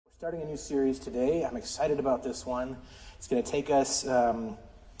Starting a new series today. I'm excited about this one. It's going to take us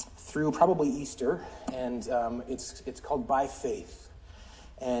through probably Easter, and it's called By Faith.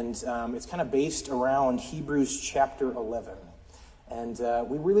 And it's kind of based around Hebrews chapter 11. And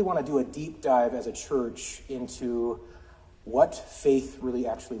we really want to do a deep dive as a church into what faith really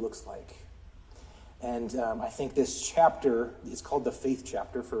actually looks like. And I think this chapter is called the faith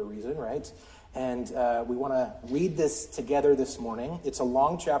chapter for a reason, right? And we want to read this together this morning. It's a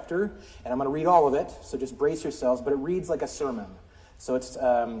long chapter, and I'm going to read all of it, so just brace yourselves, but it reads like a sermon. So it's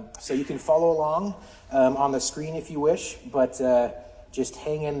so you can follow along on the screen if you wish, but just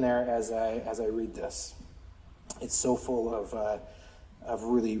hang in there as I read this. It's so full of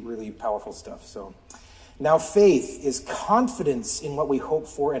really, really powerful stuff. So, now faith is confidence in what we hope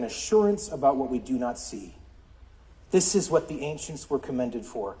for and assurance about what we do not see. This is what the ancients were commended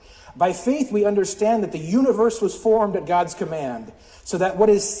for. By faith, we understand that the universe was formed at God's command, so that what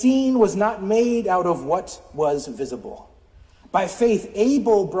is seen was not made out of what was visible. By faith,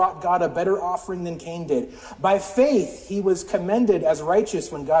 Abel brought God a better offering than Cain did. By faith, he was commended as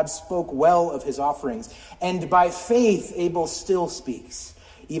righteous when God spoke well of his offerings. And by faith, Abel still speaks,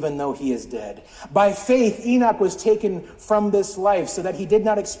 even though he is dead. By faith, Enoch was taken from this life so that he did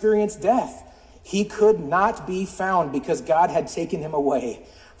not experience death. He could not be found because God had taken him away.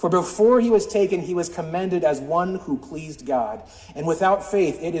 For before he was taken, he was commended as one who pleased God. And without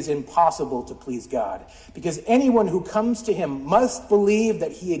faith, it is impossible to please God. Because anyone who comes to him must believe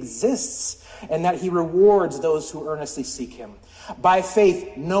that he exists and that he rewards those who earnestly seek him. By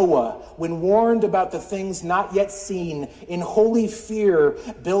faith, Noah, when warned about the things not yet seen, in holy fear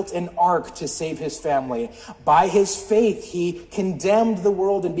built an ark to save his family. By his faith, he condemned the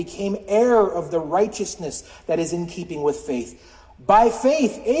world and became heir of the righteousness that is in keeping with faith. By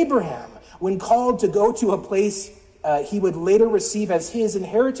faith, Abraham, when called to go to a place he would later receive as his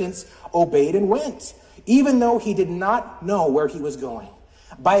inheritance, obeyed and went, even though he did not know where he was going.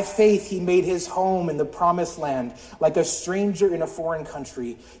 By faith, he made his home in the promised land, like a stranger in a foreign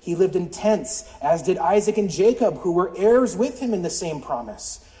country. He lived in tents, as did Isaac and Jacob, who were heirs with him in the same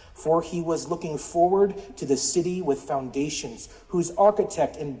promise. For he was looking forward to the city with foundations, whose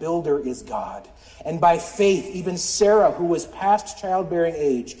architect and builder is God. And by faith, even Sarah, who was past childbearing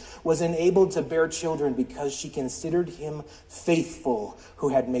age, was enabled to bear children because she considered him faithful who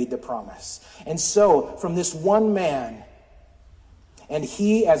had made the promise. And so, from this one man, and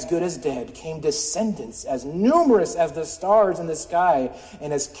he as good as dead, came descendants as numerous as the stars in the sky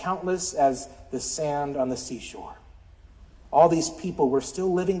and as countless as the sand on the seashore. All these people were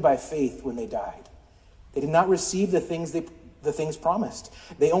still living by faith when they died. They did not receive the things promised.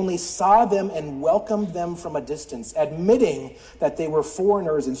 They only saw them and welcomed them from a distance, admitting that they were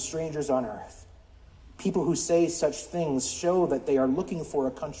foreigners and strangers on earth. People who say such things show that they are looking for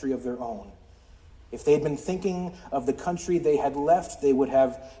a country of their own. If they had been thinking of the country they had left, they would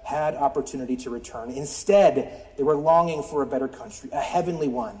have had opportunity to return. Instead, they were longing for a better country, a heavenly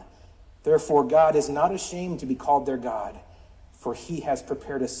one. Therefore, God is not ashamed to be called their God, for he has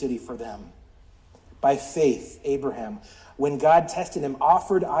prepared a city for them. By faith, Abraham, when God tested him,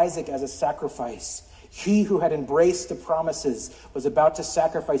 offered Isaac as a sacrifice. He who had embraced the promises was about to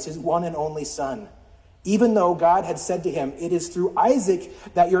sacrifice his one and only son. Even though God had said to him, "It is through Isaac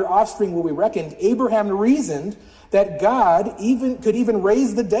that your offspring will be reckoned," Abraham reasoned that God could even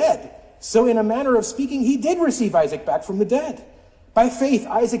raise the dead. So in a manner of speaking, he did receive Isaac back from the dead. By faith,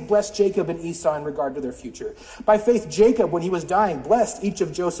 Isaac blessed Jacob and Esau in regard to their future. By faith, Jacob, when he was dying, blessed each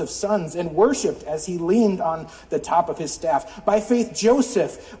of Joseph's sons and worshipped as he leaned on the top of his staff. By faith,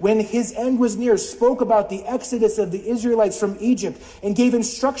 Joseph, when his end was near, spoke about the exodus of the Israelites from Egypt and gave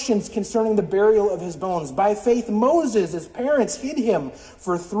instructions concerning the burial of his bones. By faith, Moses, his parents hid him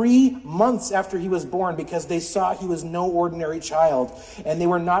for 3 months after he was born because they saw he was no ordinary child, and they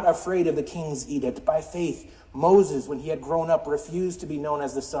were not afraid of the king's edict. By faith, Moses, when he had grown up, refused to be known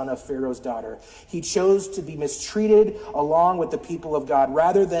as the son of Pharaoh's daughter. He chose to be mistreated along with the people of God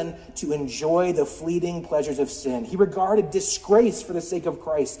rather than to enjoy the fleeting pleasures of sin. He regarded disgrace for the sake of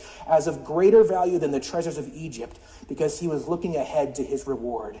Christ as of greater value than the treasures of Egypt because he was looking ahead to his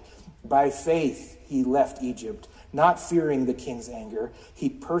reward. By faith, he left Egypt, not fearing the king's anger. He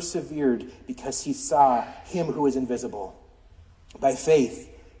persevered because he saw him who is invisible. By faith,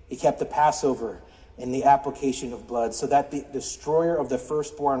 he kept the Passover in the application of blood, so that the destroyer of the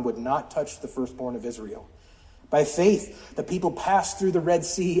firstborn would not touch the firstborn of Israel. By faith, the people passed through the Red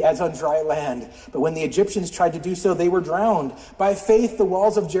Sea as on dry land. But when the Egyptians tried to do so, they were drowned. By faith, the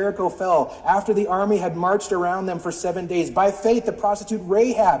walls of Jericho fell after the army had marched around them for 7 days. By faith, the prostitute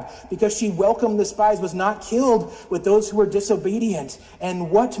Rahab, because she welcomed the spies, was not killed with those who were disobedient.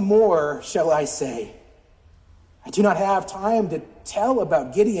 And what more shall I say? I do not have time to tell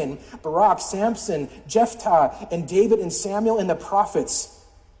about Gideon, Barak, Samson, Jephthah, and David and Samuel and the prophets,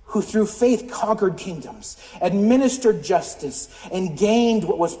 who through faith conquered kingdoms, administered justice, and gained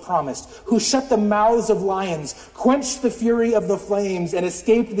what was promised, who shut the mouths of lions, quenched the fury of the flames, and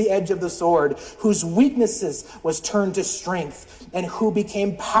escaped the edge of the sword, whose weaknesses was turned to strength, and who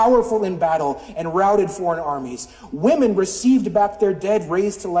became powerful in battle and routed foreign armies. Women received back their dead,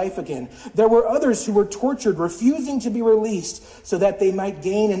 raised to life again. There were others who were tortured, refusing to be released, so that they might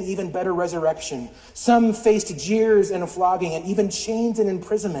gain an even better resurrection. Some faced jeers and a flogging, and even chains and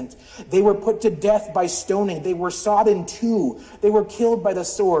imprisonment. They were put to death by stoning. They were sawed in two. They were killed by the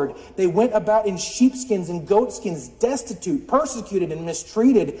sword. They went about in sheepskins and goatskins, destitute, persecuted, and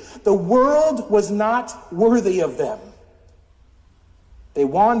mistreated. The world was not worthy of them. They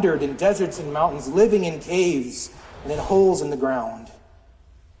wandered in deserts and mountains, living in caves and in holes in the ground.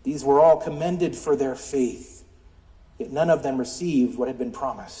 These were all commended for their faith, yet none of them received what had been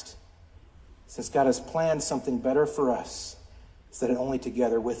promised. Since God has planned something better for us, so that only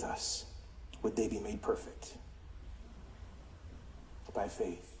together with us would they be made perfect. By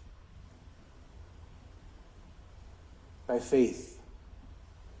faith. By faith.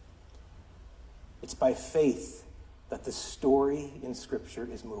 It's by faith that the story in Scripture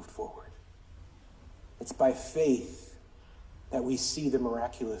is moved forward. It's by faith that we see the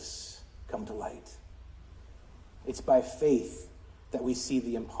miraculous come to light. It's by faith that we see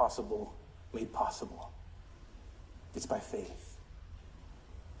the impossible made possible. It's by faith.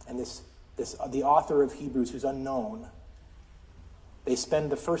 And the author of Hebrews, who's unknown, they spend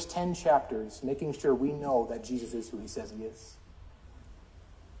the first 10 chapters making sure we know that Jesus is who he says he is.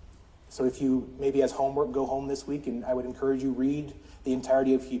 So if you maybe as homework go home this week, and I would encourage you read the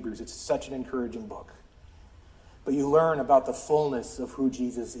entirety of Hebrews. It's such an encouraging book. But you learn about the fullness of who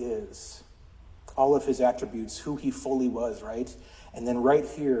Jesus is, all of his attributes, who he fully was, right? And then right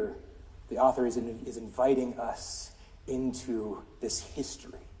here, the author is inviting us into this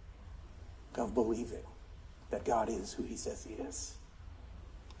history of believing that God is who he says he is.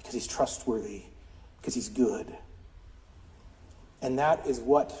 Because he's trustworthy, because he's good. And that is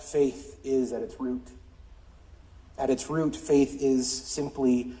what faith is at its root. At its root, faith is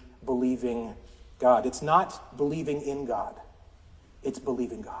simply believing God. It's not believing in God. It's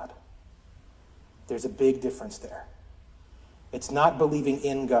believing God. There's a big difference there. It's not believing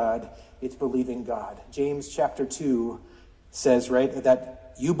in God. It's believing God. James chapter 2 says, right,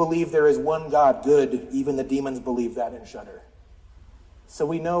 that you believe there is one God, good. Even the demons believe that and shudder. So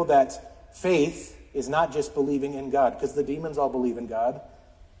we know that faith is not just believing in God, because the demons all believe in God,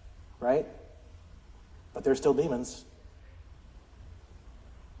 right? But they're still demons.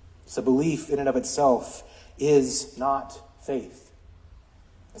 So belief in and of itself is not faith.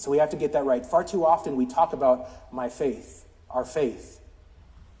 And so we have to get that right. Far too often we talk about my faith, our faith.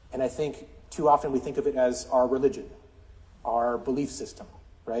 And I think too often we think of it as our religion, our belief system,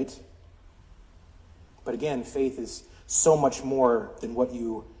 right? But again, faith is so much more than what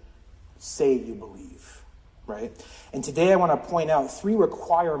you say you believe, right? And today I want to point out 3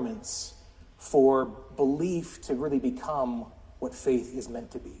 requirements for belief to really become what faith is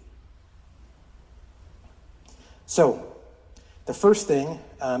meant to be. So, the first thing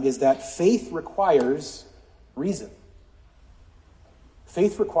is that faith requires reason.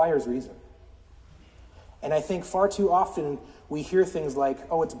 Faith requires reason. And I think far too often we hear things like,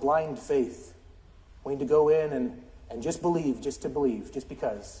 oh, it's blind faith. We need to go in and just believe, just to believe, just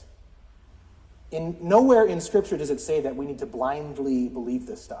because. Nowhere in Scripture does it say that we need to blindly believe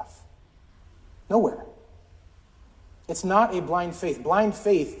this stuff. Nowhere. It's not a blind faith. Blind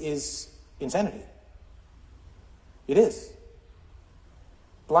faith is insanity. It is.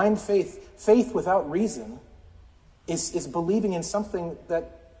 Blind faith, faith without reason, is believing in something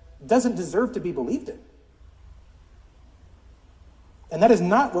that doesn't deserve to be believed in. And that is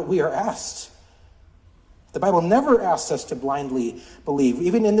not what we are asked. The Bible never asks us to blindly believe.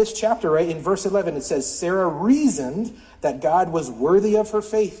 Even in this chapter, right, in verse 11, it says, Sarah reasoned that God was worthy of her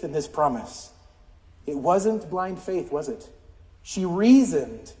faith in this promise. It wasn't blind faith, was it? She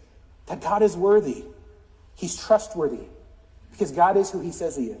reasoned that God is worthy. He's trustworthy because God is who he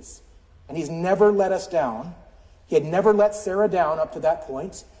says he is. And he's never let us down. He had never let Sarah down up to that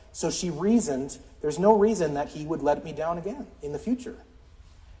point. So she reasoned, there's no reason that he would let me down again in the future.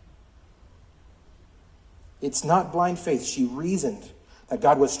 It's not blind faith. She reasoned that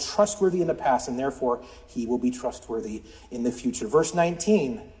God was trustworthy in the past, and therefore he will be trustworthy in the future. Verse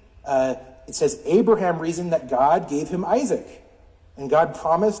 19, it says, Abraham reasoned that God gave him Isaac, and God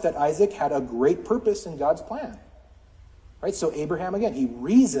promised that Isaac had a great purpose in God's plan. Right? So Abraham, again, he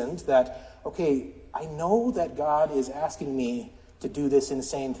reasoned that, okay, I know that God is asking me to do this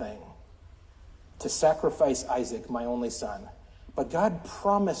insane thing, to sacrifice Isaac, my only son. But God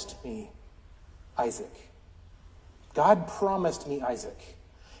promised me Isaac. God promised me Isaac.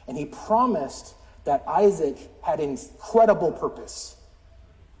 And he promised that Isaac had incredible purpose.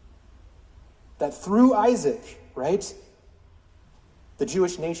 That through Isaac, right, the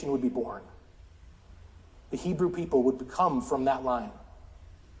Jewish nation would be born. The Hebrew people would come from that line.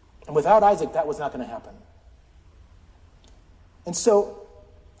 And without Isaac, that was not going to happen. And so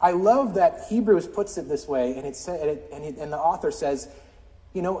I love that Hebrews puts it this way, and the author says,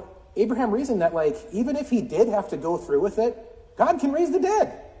 you know, Abraham reasoned that, like, even if he did have to go through with it, God can raise the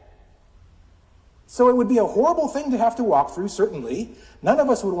dead. So it would be a horrible thing to have to walk through, certainly. None of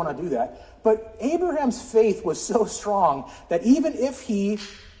us would want to do that. But Abraham's faith was so strong that even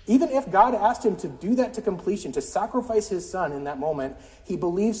if God asked him to do that to completion, to sacrifice his son in that moment, he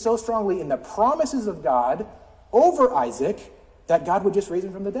believed so strongly in the promises of God over Isaac that God would just raise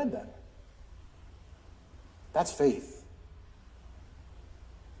him from the dead then. That's faith.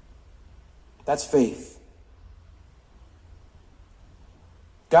 That's faith.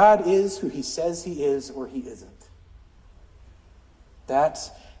 God is who he says he is or he isn't. That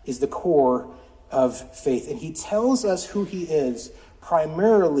is the core of faith. And he tells us who he is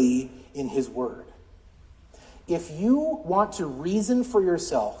primarily in his word. If you want to reason for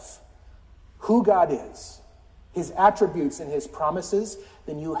yourself who God is, his attributes and his promises,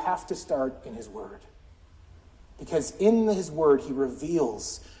 then you have to start in his word. Because in his word, he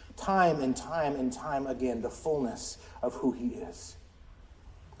reveals time and time and time again the fullness of who he is.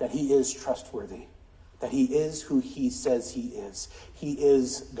 That he is trustworthy. That he is who he says he is. He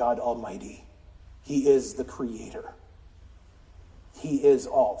is God Almighty. He is the Creator. He is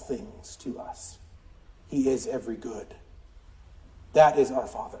all things to us. He is every good. That is our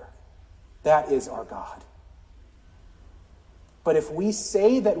Father. That is our God. But if we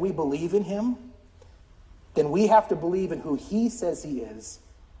say that we believe in him, then we have to believe in who he says he is,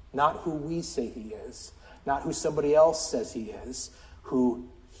 not who we say he is, not who somebody else says he is, who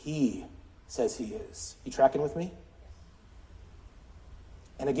he says he is. You tracking with me?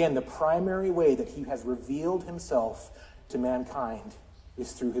 And again, the primary way that he has revealed himself to mankind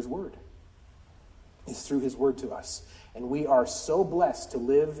is through his word. Is through his word to us. And we are so blessed to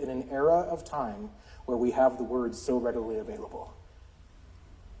live in an era of time where we have the word so readily available.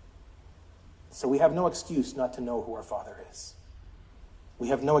 So we have no excuse not to know who our Father is. We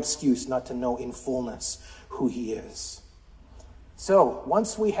have no excuse not to know in fullness who he is. So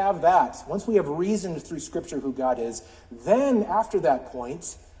once we have that, once we have reasoned through Scripture who God is, then after that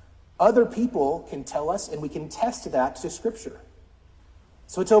point, other people can tell us and we can test that to Scripture.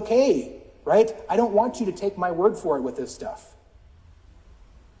 So it's okay, right? I don't want you to take my word for it with this stuff.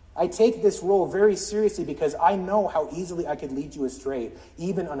 I take this role very seriously because I know how easily I could lead you astray,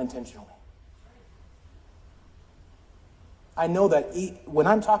 even unintentionally. I know that when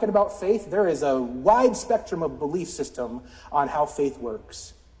I'm talking about faith, there is a wide spectrum of belief system on how faith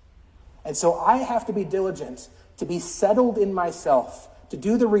works. And so I have to be diligent, to be settled in myself, to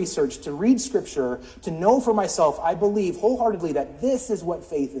do the research, to read Scripture, to know for myself, I believe wholeheartedly that this is what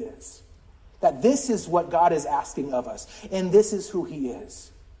faith is. That this is what God is asking of us. And this is who he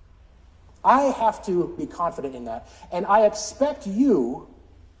is. I have to be confident in that. And I expect you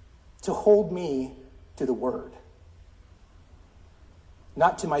to hold me to the word.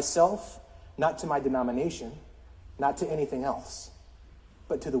 Not to myself, not to my denomination, not to anything else,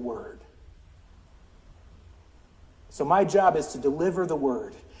 but to the word. So my job is to deliver the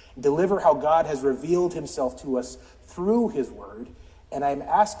word, deliver how God has revealed himself to us through his word. And I'm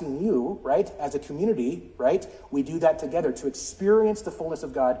asking you, right, as a community, right, we do that together to experience the fullness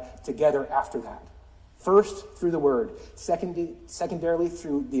of God together after that. First, through the word. Secondarily,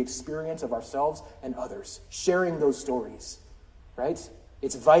 through the experience of ourselves and others, sharing those stories, right?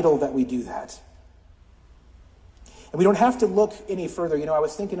 It's vital that we do that. And we don't have to look any further. You know, I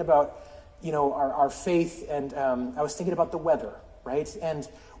was thinking about, you know, our faith, and I was thinking about the weather, right? And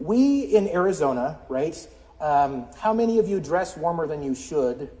we in Arizona, right, how many of you dress warmer than you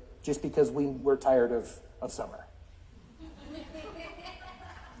should just because we're tired of summer?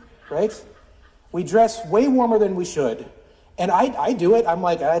 Right? We dress way warmer than we should. And I do it. I'm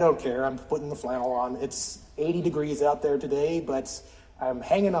like, I don't care. I'm putting the flannel on. It's 80 degrees out there today, but I'm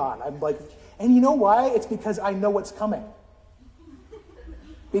hanging on. I'm like, And you know why? It's because I know what's coming.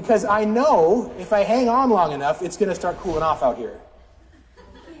 Because I know if I hang on long enough, it's going to start cooling off out here.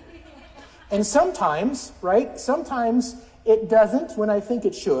 And sometimes, right, sometimes it doesn't when I think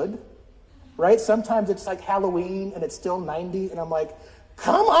it should, right? Sometimes it's like Halloween and it's still 90 and I'm like,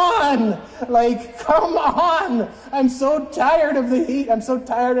 come on! Like, come on! I'm so tired of the heat. I'm so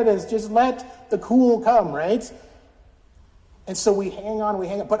tired of this. Just let the cool come, right? And so we hang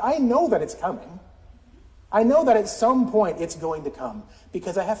on. But I know that it's coming. I know that at some point it's going to come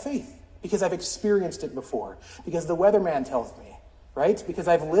because I have faith, because I've experienced it before, because the weatherman tells me, right? Because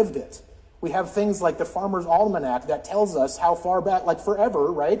I've lived it. We have things like the Farmer's Almanac that tells us how far back, like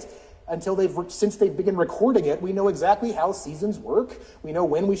forever, right? Since they've begun recording it, we know exactly how seasons work. We know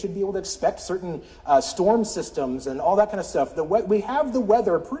when we should be able to expect certain storm systems and all that kind of stuff. We have the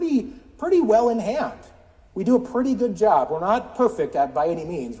weather pretty well in hand. We do a pretty good job. We're not perfect by any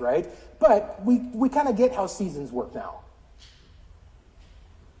means, right? But we kind of get how seasons work now.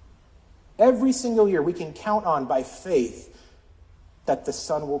 Every single year we can count on by faith that the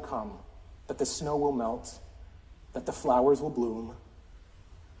sun will come, that the snow will melt, that the flowers will bloom,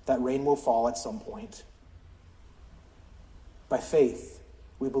 that rain will fall at some point. By faith,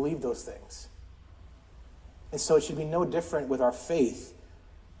 we believe those things. And so it should be no different with our faith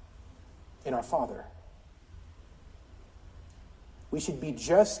in our Father. We should be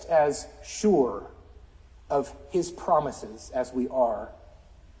just as sure of his promises as we are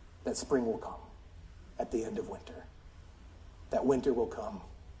that spring will come at the end of winter, that winter will come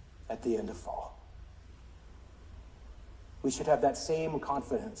at the end of fall. We should have that same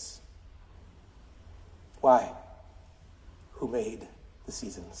confidence. Why? Who made the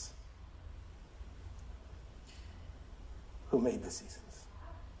seasons? Who made the seasons?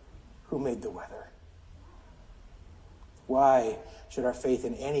 Who made the weather? Why should our faith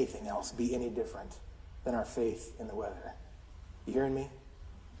in anything else be any different than our faith in the weather? You hearing me?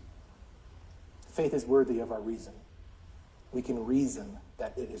 Faith is worthy of our reason. We can reason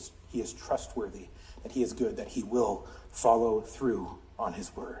that he is trustworthy, that he is good, that he will follow through on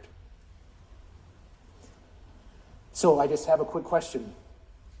his word. So I just have a quick question.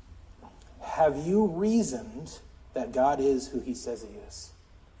 Have you reasoned that God is who he says he is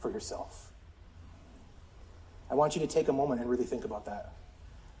for yourself? I want you to take a moment and really think about that.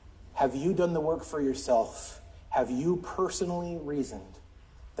 Have you done the work for yourself? Have you personally reasoned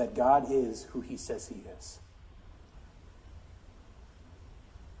that God is who he says he is?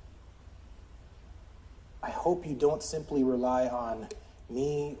 I hope you don't simply rely on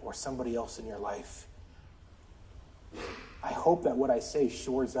me or somebody else in your life. I hope that what I say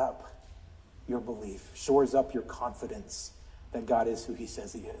shores up your belief, shores up your confidence that God is who he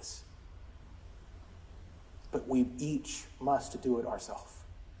says he is. But we each must do it ourselves.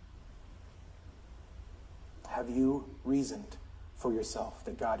 Have you reasoned for yourself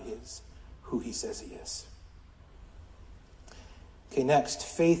that God is who he says he is? Okay, next,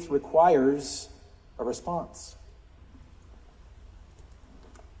 faith requires a response.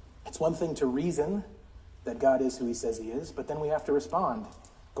 It's one thing to reason that God is who he says he is, but then we have to respond.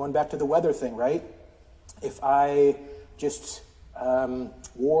 Going back to the weather thing, right? If I just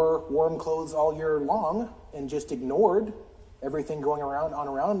wore warm clothes all year long and just ignored everything going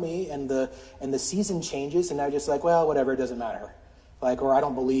around me and the season changes and I'm just like, well, whatever, it doesn't matter. Like, or I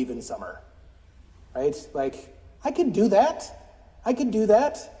don't believe in summer. Right? Like, I could do that.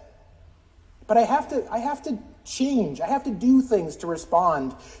 But I have to change. I have to do things to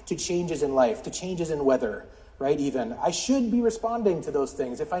respond to changes in life, to changes in weather, right? Even I should be responding to those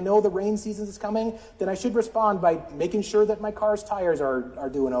things. If I know the rain season is coming, then I should respond by making sure that my car's tires are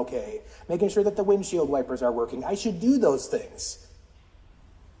doing okay, making sure that the windshield wipers are working. I should do those things.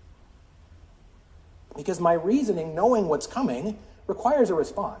 Because my reasoning, knowing what's coming, requires a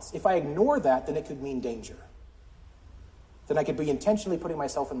response. If I ignore that, then it could mean danger. Then I could be intentionally putting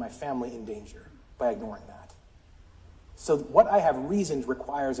myself and my family in danger by ignoring that. So what I have reasoned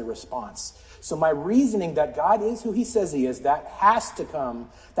requires a response. So my reasoning that God is who he says he is, that has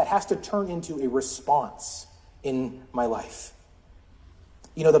to turn into a response in my life.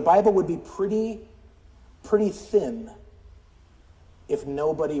 You know, the Bible would be pretty thin if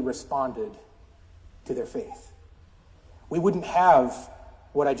nobody responded to their faith. We wouldn't have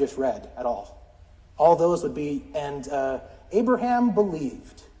what I just read at all. All those would be, and Abraham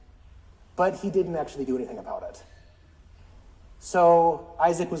believed, but he didn't actually do anything about it. So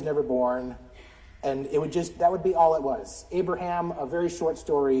Isaac was never born, and that would be all it was. Abraham, a very short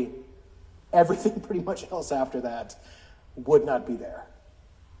story, everything pretty much else after that would not be there.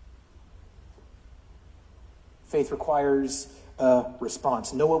 Faith requires a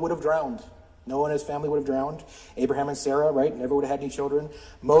response. Noah would have drowned Noah and his family would have drowned. Abraham and Sarah, right, never would have had any children.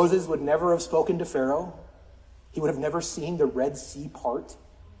 Moses would never have spoken to Pharaoh. He would have never seen the Red Sea part.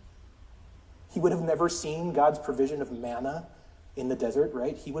 He would have never seen God's provision of manna in the desert,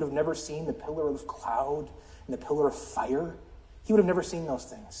 right? He would have never seen the pillar of cloud and the pillar of fire. He would have never seen those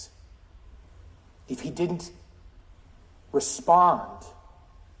things if he didn't respond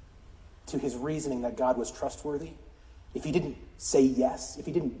to his reasoning that God was trustworthy. If he didn't say yes, if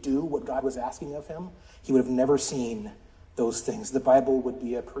he didn't do what God was asking of him, he would have never seen those things. The Bible would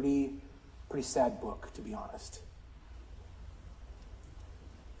be a pretty sad book, to be honest.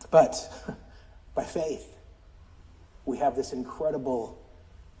 But by faith, we have this incredible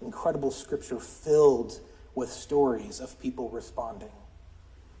scripture filled with stories of people responding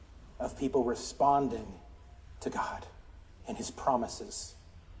to God and his promises,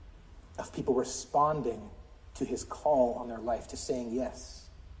 of people responding to his call on their life, to saying yes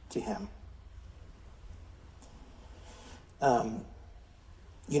to him.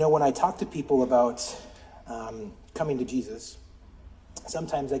 When I talk to people about coming to Jesus,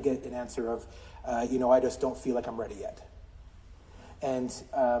 sometimes I get an answer of, I just don't feel like I'm ready yet. And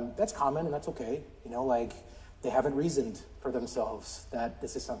that's common, and that's okay. They haven't reasoned for themselves that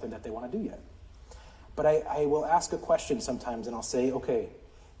this is something that they want to do yet. But I will ask a question sometimes, and I'll say, okay,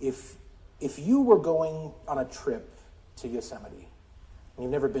 if you were going on a trip to Yosemite, and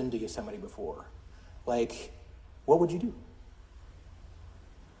you've never been to Yosemite before, what would you do?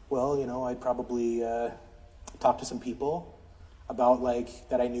 Well, I'd probably talk to some people about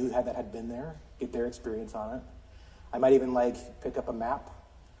that I knew that had been there, get their experience on it. I might even pick up a map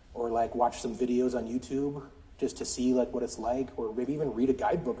or watch some videos on YouTube just to see what it's like, or maybe even read a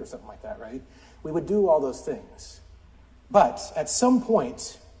guidebook or something like that, right? We would do all those things. But at some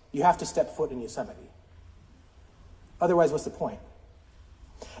point, you have to step foot in Yosemite. Otherwise, what's the point?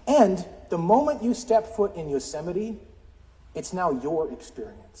 And the moment you step foot in Yosemite, it's now your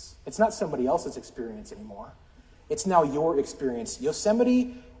experience. It's not somebody else's experience anymore. It's now your experience.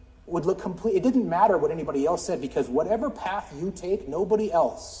 Yosemite would look complete. It didn't matter what anybody else said, because whatever path you take, nobody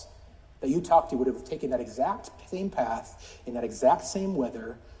else that you talk to would have taken that exact same path in that exact same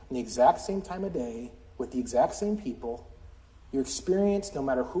weather, in the exact same time of day, with the exact same people. Your experience, no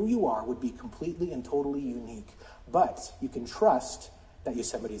matter who you are, would be completely and totally unique. But you can trust that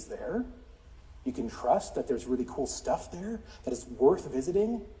Yosemite's there. You can trust that there's really cool stuff there, that it's worth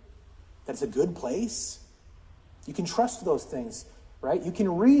visiting, that it's a good place. You can trust those things, right? You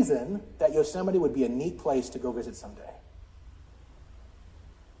can reason that Yosemite would be a neat place to go visit someday.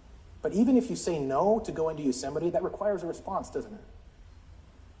 But even if you say no to go into Yosemite, that requires a response, doesn't it?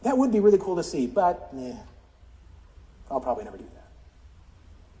 That would be really cool to see, but I'll probably never do that.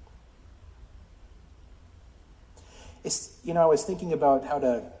 I was thinking about how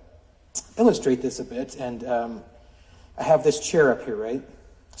to illustrate this a bit, and I have this chair up here, right?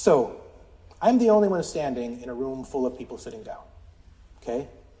 So I'm the only one standing in a room full of people sitting down, okay?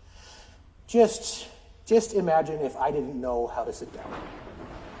 Just imagine if I didn't know how to sit down.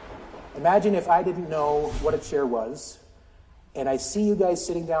 Imagine if I didn't know what a chair was, and I see you guys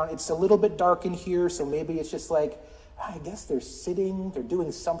sitting down. It's a little bit dark in here, so maybe it's just I guess they're sitting, they're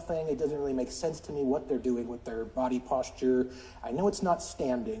doing something. It doesn't really make sense to me what they're doing with their body posture. I know it's not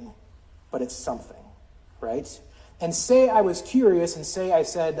standing, but it's something, right? And say I was curious, and say I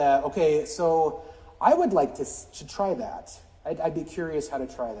said, okay, so I would like to try that. I'd be curious how to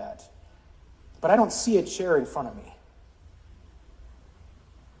try that. But I don't see a chair in front of me.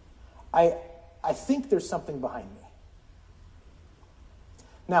 I think there's something behind me.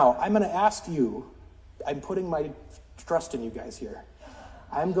 Now, I'm going to ask you, I'm putting my trust in you guys here.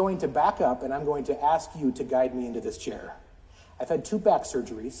 I'm going to back up, and I'm going to ask you to guide me into this chair. I've had 2 back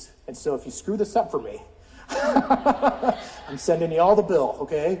surgeries, and so if you screw this up for me, I'm sending you all the bill,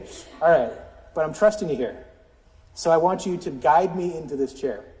 okay? All right, but I'm trusting you here. So I want you to guide me into this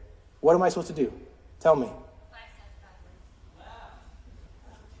chair. What am I supposed to do? Tell me.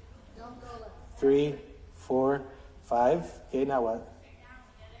 3, 4, 5. Okay, now what?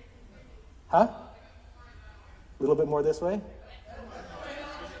 Huh? A little bit more this way?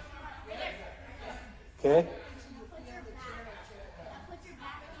 Okay.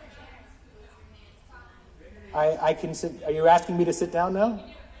 I can sit. Are you asking me to sit down now?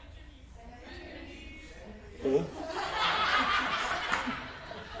 Okay.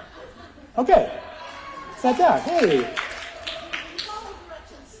 Okay. Sat down. Hey.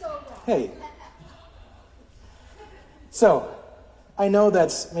 Hey. So, I know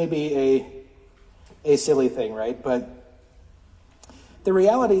that's maybe a silly thing, right? But the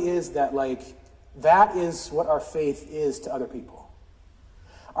reality is that, that is what our faith is to other people.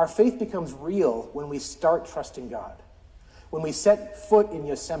 Our faith becomes real when we start trusting God. When we set foot in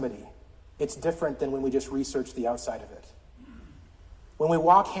Yosemite, it's different than when we just research the outside of it. When we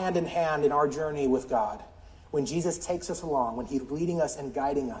walk hand in hand in our journey with God, when Jesus takes us along, when he's leading us and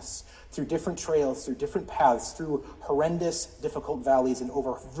guiding us through different trails, through different paths, through horrendous, difficult valleys and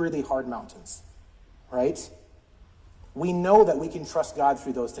over really hard mountains, right? We know that we can trust God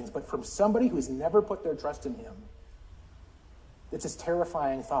through those things, but from somebody who's never put their trust in him, it's this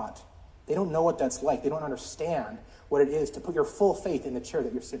terrifying thought. They don't know what that's like. They don't understand what it is to put your full faith in the chair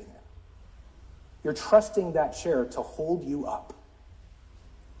that you're sitting in. You're trusting that chair to hold you up,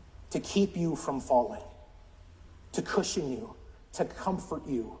 to keep you from falling, to cushion you, to comfort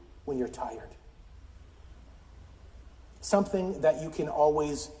you when you're tired. Something that you can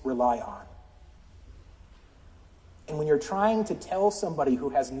always rely on. And when you're trying to tell somebody who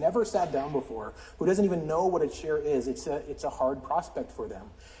has never sat down before, who doesn't even know what a chair is, it's a hard prospect for them.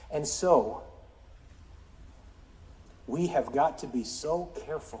 And so, we have got to be so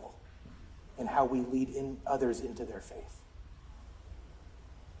careful in how we lead in others into their faith.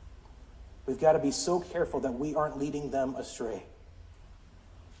 We've got to be so careful that we aren't leading them astray.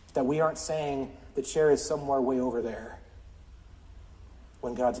 That we aren't saying the chair is somewhere way over there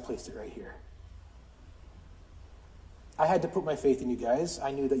when God's placed it right here. I had to put my faith in you guys.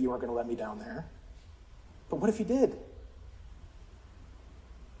 I knew that you weren't going to let me down there. But what if you did?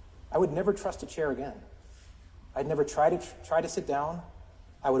 I would never trust a chair again. I'd never try to sit down.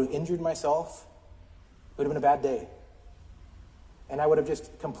 I would have injured myself. It would have been a bad day. And I would have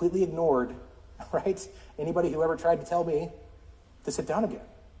just completely ignored, right, anybody who ever tried to tell me to sit down again.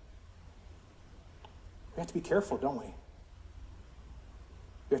 We have to be careful, don't we?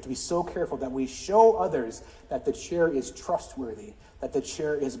 We have to be so careful that we show others that the chair is trustworthy, that the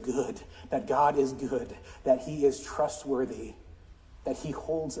chair is good, that God is good, that he is trustworthy, that he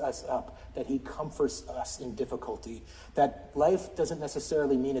holds us up, that he comforts us in difficulty, that life doesn't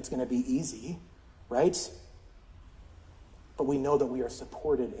necessarily mean it's going to be easy, right? But we know that we are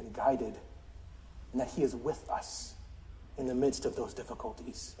supported and guided, and that he is with us in the midst of those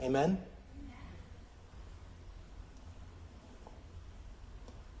difficulties. Amen?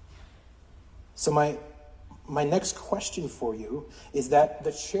 So my next question for you is that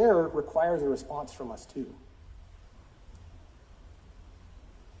the chair requires a response from us too.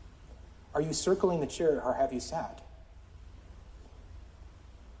 Are you circling the chair, or have you sat?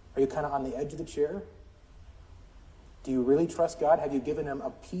 Are you kind of on the edge of the chair? Do you really trust God? Have you given him a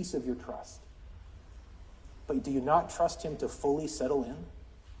piece of your trust? But do you not trust him to fully settle in?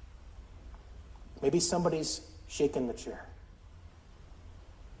 Maybe somebody's shaken the chair.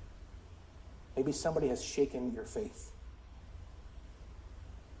 Maybe somebody has shaken your faith.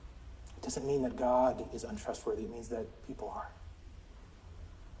 It doesn't mean that God is untrustworthy. It means that people are.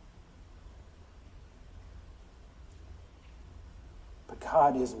 But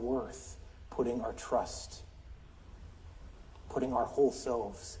God is worth putting our trust, putting our whole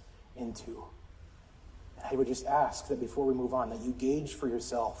selves into. And I would just ask that before we move on, that you gauge for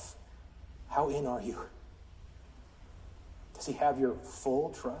yourself, how in are you? Does he have your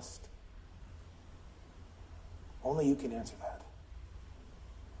full trust? Only you can answer that.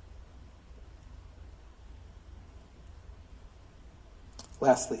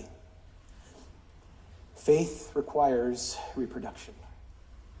 Lastly, faith requires reproduction.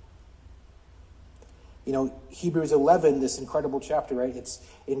 You know, Hebrews 11, this incredible chapter, right? It's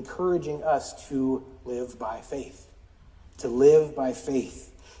encouraging us to live by faith. To live by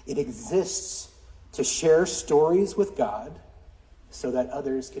faith. It exists to share stories with God so that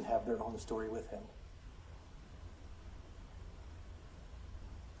others can have their own story with him.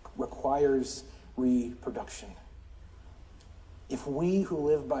 Requires reproduction. If we who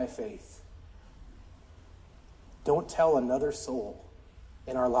live by faith don't tell another soul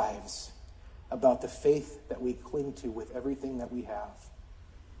in our lives about the faith that we cling to with everything that we have,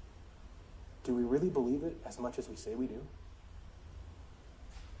 do we really believe it as much as we say we do?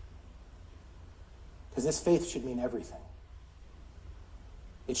 Because this faith should mean everything.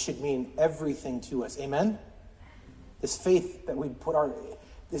 It should mean everything to us. Amen? This faith that we put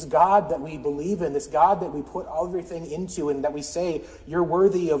this God that we believe in, this God that we put everything into, and that we say, you're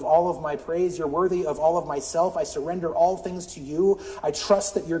worthy of all of my praise, you're worthy of all of myself, I surrender all things to you, I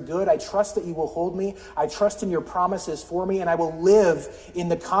trust that you're good, I trust that you will hold me, I trust in your promises for me, and I will live in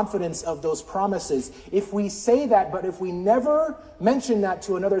the confidence of those promises. If we say that, but if we never mention that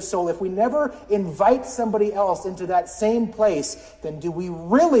to another soul, if we never invite somebody else into that same place, then do we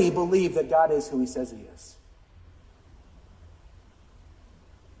really believe that God is who he says he is?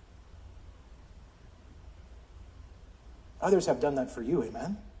 Others have done that for you,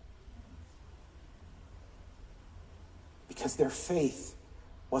 amen? Because their faith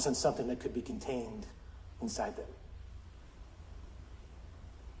wasn't something that could be contained inside them.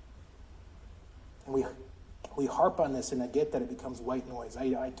 And we harp on this, and I get that it becomes white noise.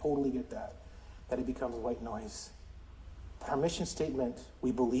 I totally get that it becomes white noise. But our mission statement,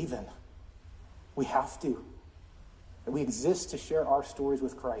 we believe in. We have to. And we exist to share our stories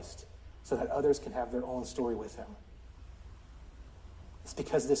with Christ so that others can have their own story with him. It's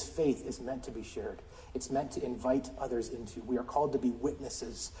because this faith is meant to be shared. It's meant to invite others into. We are called to be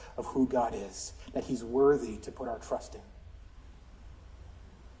witnesses of who God is, that he's worthy to put our trust in.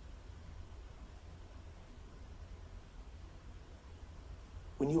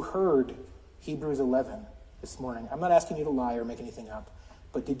 When you heard Hebrews 11 this morning, I'm not asking you to lie or make anything up,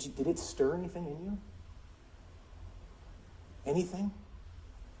 but did it stir anything in you? Anything?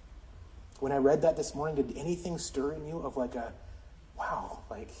 When I read that this morning, did anything stir in you of like a, wow,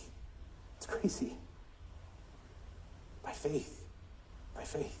 like, it's crazy? By faith. By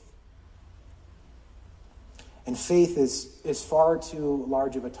faith. And faith is far too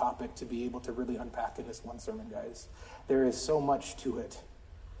large of a topic to be able to really unpack in this one sermon, guys. There is so much to it.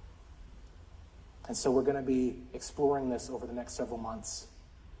 And so we're going to be exploring this over the next several months.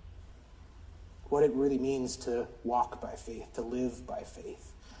 What it really means to walk by faith, to live by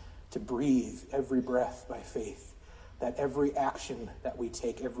faith, to breathe every breath by faith, that every action that we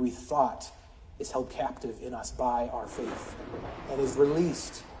take, every thought is held captive in us by our faith and is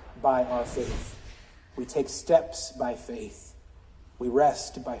released by our faith. We take steps by faith. We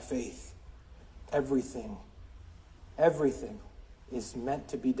rest by faith. Everything is meant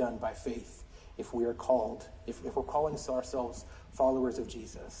to be done by faith if we are called, if we're calling ourselves followers of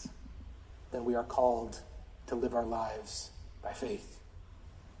Jesus, then we are called to live our lives by faith,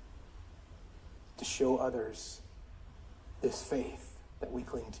 to show others this faith that we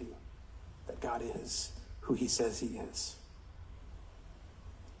cling to, that God is who he says he is.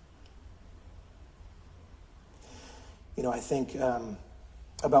 You know, I think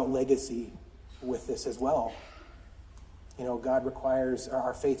about legacy with this as well. You know,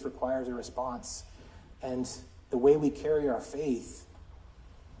 our faith requires a response. And the way we carry our faith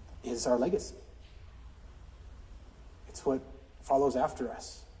is our legacy. It's what follows after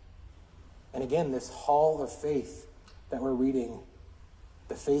us. And again, this hall of faith that we're reading,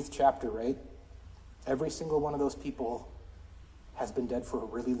 the faith chapter, right? Every single one of those people has been dead for a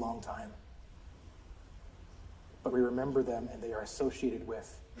really long time. But we remember them and they are associated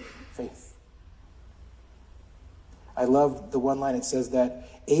with faith. I love the one line, it says that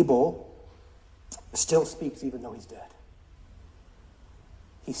Abel still speaks even though he's dead.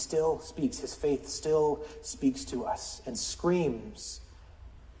 He still speaks. His faith still speaks to us and screams,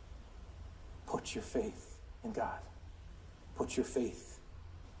 put your faith in God. Put your faith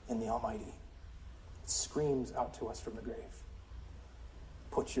in the Almighty. It screams out to us from the grave.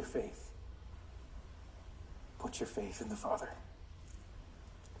 Put your faith. Put your faith in the Father.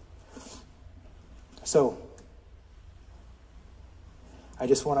 So, I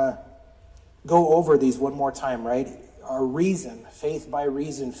just want to go over these one more time, right? Our reason, faith by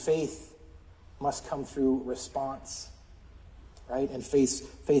reason, faith must come through response, right? And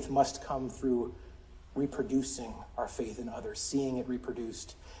faith must come through reproducing our faith in others, seeing it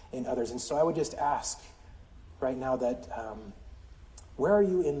reproduced in others. And so I would just ask right now that, where are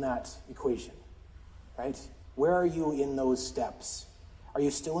you in that equation, right? Where are you in those steps? Are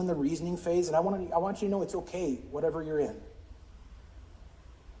you still in the reasoning phase? And I want you to know it's okay, whatever you're in.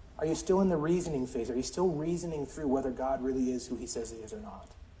 Are you still in the reasoning phase? Are you still reasoning through whether God really is who he says he is or not?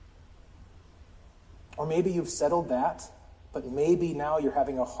 Or maybe you've settled that, but maybe now you're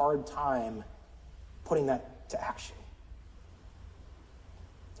having a hard time putting that to action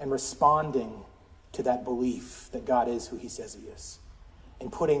and responding to that belief that God is who he says he is,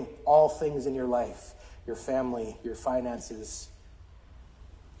 and putting all things in your life, your family, your finances,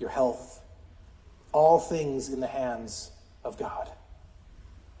 your health, all things in the hands of God.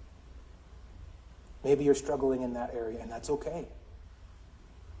 Maybe you're struggling in that area, and that's okay.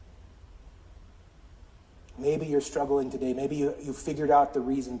 Maybe you're struggling today. Maybe you figured out the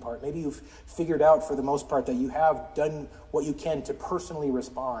reason part. Maybe you've figured out, for the most part, that you have done what you can to personally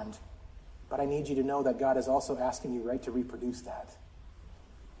respond. But I need you to know that God is also asking you, right, to reproduce that.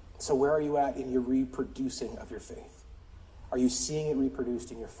 So where are you at in your reproducing of your faith? Are you seeing it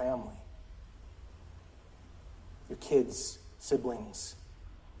reproduced in your family? Your kids, siblings,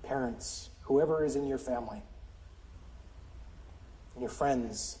 parents, whoever is in your family, and your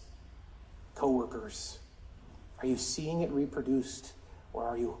friends, co-workers. Are you seeing it reproduced, or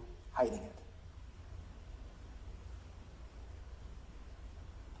are you hiding it?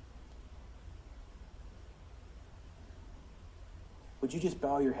 would you just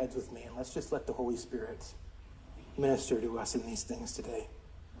bow your heads with me and let's just let the Holy Spirit minister to us in these things today.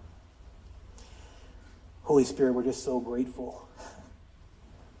 Holy Spirit, we're just so grateful.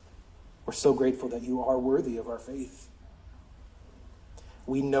 We're so grateful that you are worthy of our faith.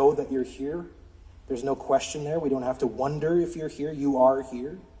 We know that you're here. There's no question there. We don't have to wonder if you're here. You are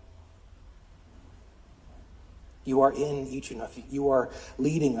here. You are in each and every. You are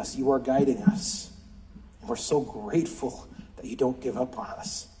leading us. You are guiding us. And we're so grateful that you don't give up on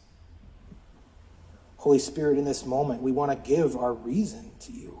us. Holy Spirit, in this moment, we want to give our reason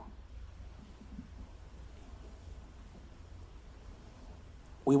to you.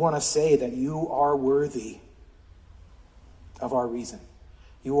 We want to say that you are worthy of our reason.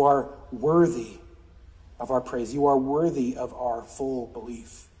 You are worthy of our praise. You are worthy of our full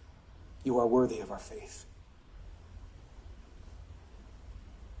belief. You are worthy of our faith.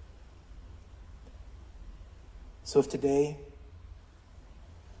 So if today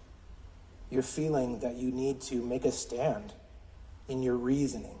you're feeling that you need to make a stand in your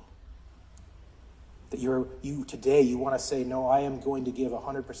reasoning, that you want to say, no, I am going to give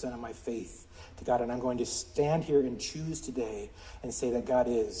 100% of my faith to God, and I'm going to stand here and choose today and say that God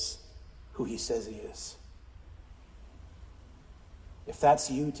is who he says he is. If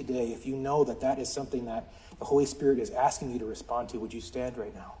that's you today, if you know that that is something that the Holy Spirit is asking you to respond to, would you stand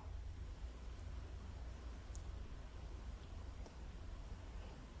right now?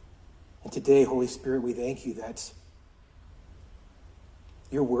 And today, Holy Spirit, we thank you that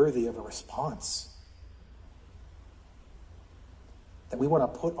you're worthy of a response. That we want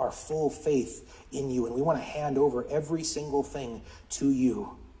to put our full faith in you, and we want to hand over every single thing to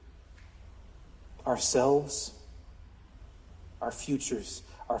you. Ourselves, our futures,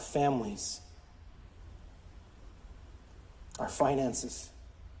 our families, our finances,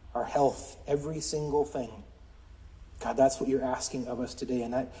 our health, every single thing. God, that's what you're asking of us today,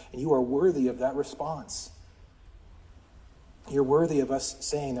 and you are worthy of that response. You're worthy of us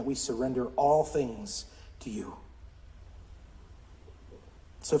saying that we surrender all things to you.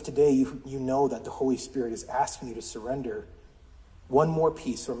 So if today you know that the Holy Spirit is asking you to surrender one more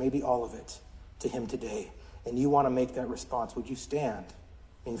piece, or maybe all of it, to him today, and you want to make that response, would you stand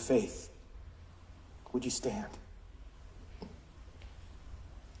in faith? Would you stand?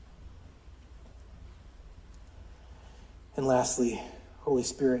 And lastly, Holy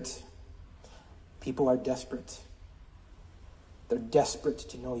Spirit, people are desperate. They're desperate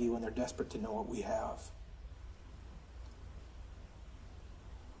to know you, and they're desperate to know what we have.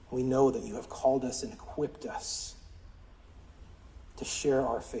 We know that you have called us and equipped us to share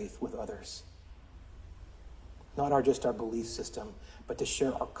our faith with others. Not just our belief system, but to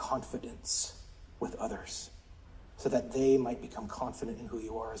share our confidence with others, so that they might become confident in who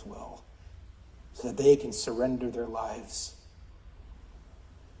you are as well, so that they can surrender their lives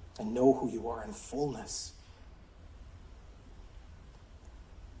and know who you are in fullness.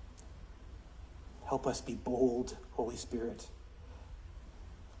 Help us be bold, Holy Spirit.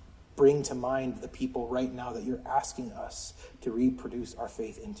 Bring to mind the people right now that you're asking us to reproduce our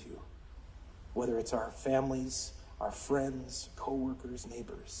faith into, whether it's our families, our friends, co-workers,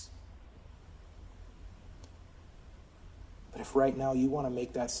 neighbors. But if right now you want to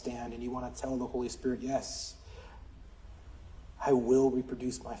make that stand and you want to tell the Holy Spirit, yes, I will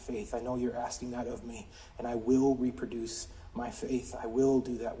reproduce my faith. I know you're asking that of me, and I will reproduce my faith. I will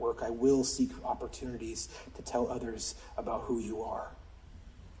do that work. I will seek opportunities to tell others about who you are.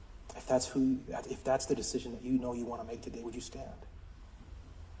 If that's the decision that you know you want to make today, would you stand?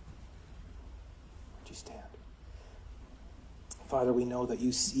 Would you stand? Father, we know that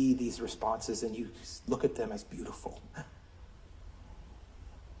you see these responses and you look at them as beautiful.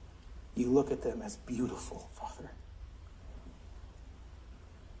 You look at them as beautiful, Father.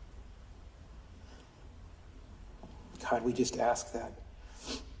 God, we just ask that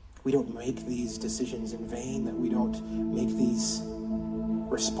we don't make these decisions in vain, that we don't make these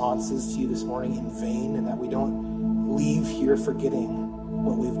responses to you this morning in vain, and that we don't leave here forgetting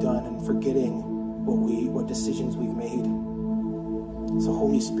what we've done and forgetting what decisions we've made. So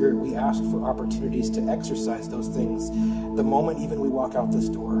Holy Spirit, we ask for opportunities to exercise those things the moment even we walk out this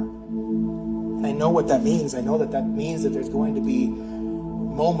door. And I know what that means. I know that means that there's going to be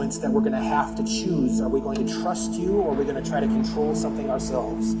moments that we're going to have to choose. Are we going to trust you, or are we going to try to control something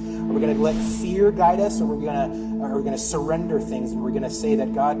ourselves? Are we going to let fear guide us, or are we going to surrender things, and we're going to say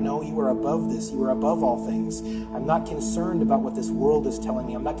that, God, no, you are above this. You are above all things. I'm not concerned about what this world is telling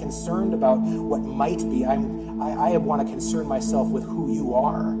me. I'm not concerned about what might be. I want to concern myself with who you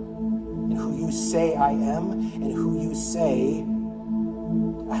are and who you say I am and who you say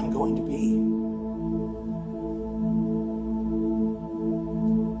I'm going to be.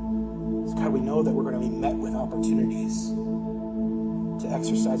 God, we know that we're going to be met with opportunities to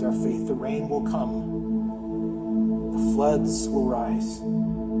exercise our faith. The rain will come. The floods will rise.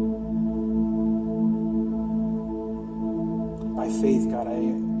 By faith, God, I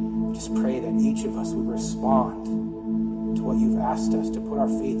just pray that each of us would respond to what you've asked us, to put our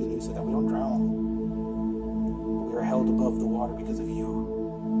faith in you so that we don't drown. We are held above the water because of you.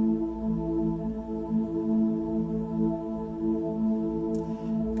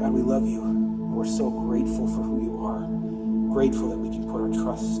 God, we love you. And we're so grateful for who you are. Grateful that we can put our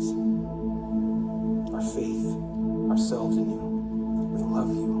trust, our faith, ourselves in you. We love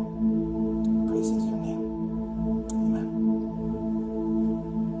you.